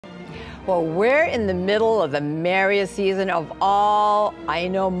Well, we're in the middle of the merriest season of all. I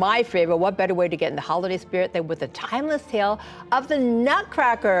know my favorite. What better way to get in the holiday spirit than with the timeless tale of the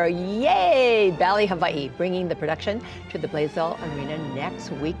Nutcracker? Yay! Ballet Hawaii, bringing the production to the Blaisdell Arena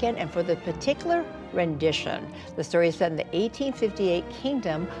next weekend. And for the particular rendition, the story is set in the 1858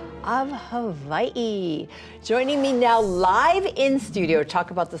 Kingdom of Hawaii. Joining me now live in studio to talk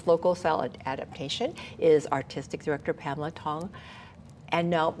about this local style adaptation is Artistic Director Pamela Tong. And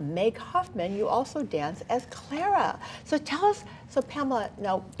now, Meg Hoffman, you also dance as Clara. So tell us, so Pamela,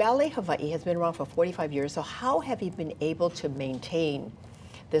 now Ballet Hawaii has been around for 45 years, so how have you been able to maintain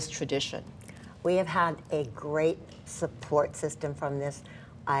this tradition? We have had a great support system from this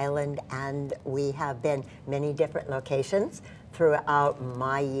island, and we have been many different locations throughout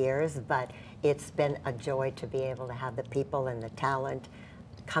my years, but it's been a joy to be able to have the people and the talent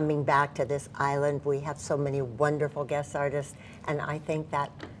coming back to this island. We have so many wonderful guest artists, and I think that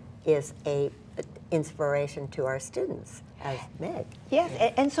is a inspiration to our students, as Meg.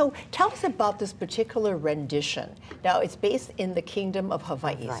 Yes, and so tell us about this particular rendition. Now, it's based in the Kingdom of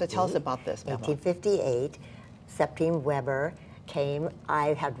Hawaii, so tell us about this, Pamela. 1858, Septime Weber came.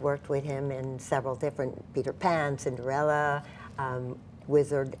 I had worked with him in several different Peter Pan, Cinderella,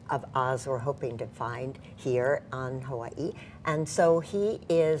 Wizard of Oz we're hoping to find here on Hawaii. And so he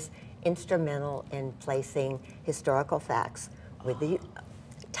is instrumental in placing historical facts with the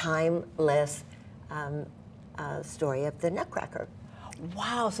timeless story of the Nutcracker.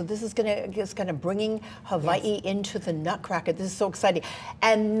 Wow, so this is gonna bringing Hawaii into the Nutcracker. This is so exciting.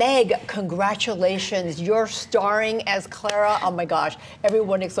 And Meg, congratulations, you're starring as Clara. Oh my gosh,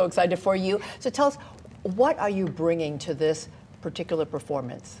 everyone is so excited for you. So tell us, what are you bringing to this particular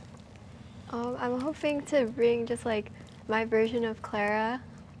performance? I'm hoping to bring just like my version of Clara.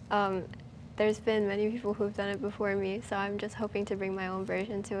 There's been many people who've done it before me, so I'm just hoping to bring my own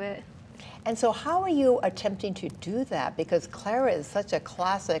version to it. And so how are you attempting to do that? Because Clara is such a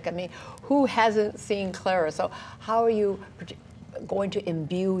classic. I mean, who hasn't seen Clara? So how are you going to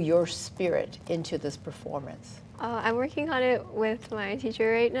imbue your spirit into this performance? I'm working on it with my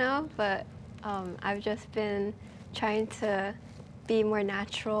teacher right now, but I've just been trying to be more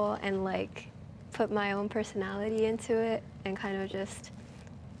natural and like put my own personality into it and kind of just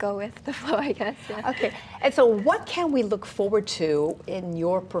go with the flow, I guess. Yeah. Okay, and so what can we look forward to in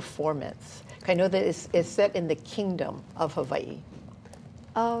your performance? I know that it's set in the Kingdom of Hawaii.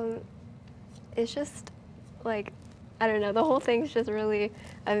 It's just like, I don't know, the whole thing's just really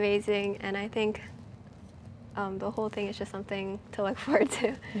amazing, and I think the whole thing is just something to look forward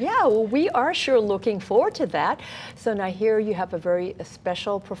to. Yeah, well, we are sure looking forward to that. So now here you have a very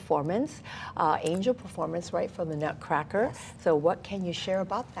special performance, angel performance, right, from the Nutcracker. Yes. So what can you share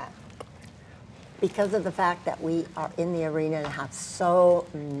about that? Because of the fact that we are in the arena and have so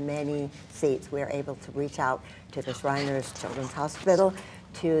many seats, we are able to reach out to the Shriners Children's Hospital,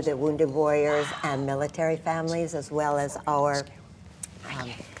 to the wounded warriors and military families, as well as our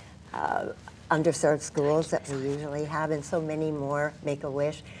underserved schools that we usually have, and so many more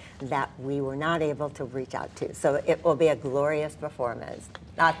Make-A-Wish that we were not able to reach out to. So it will be a glorious performance,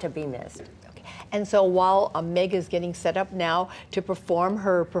 not to be missed. Okay. And so while Meg is getting set up now to perform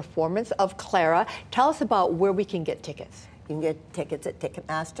her performance of Clara, tell us about where we can get tickets. You can get tickets at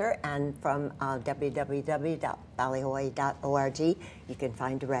Ticketmaster and from www.ballethawaii.org. You can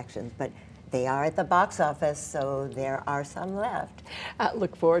find directions, but they are at the box office, so there are some left.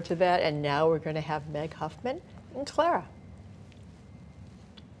 Look forward to that. And now we're going to have Meg Hoffman and Clara.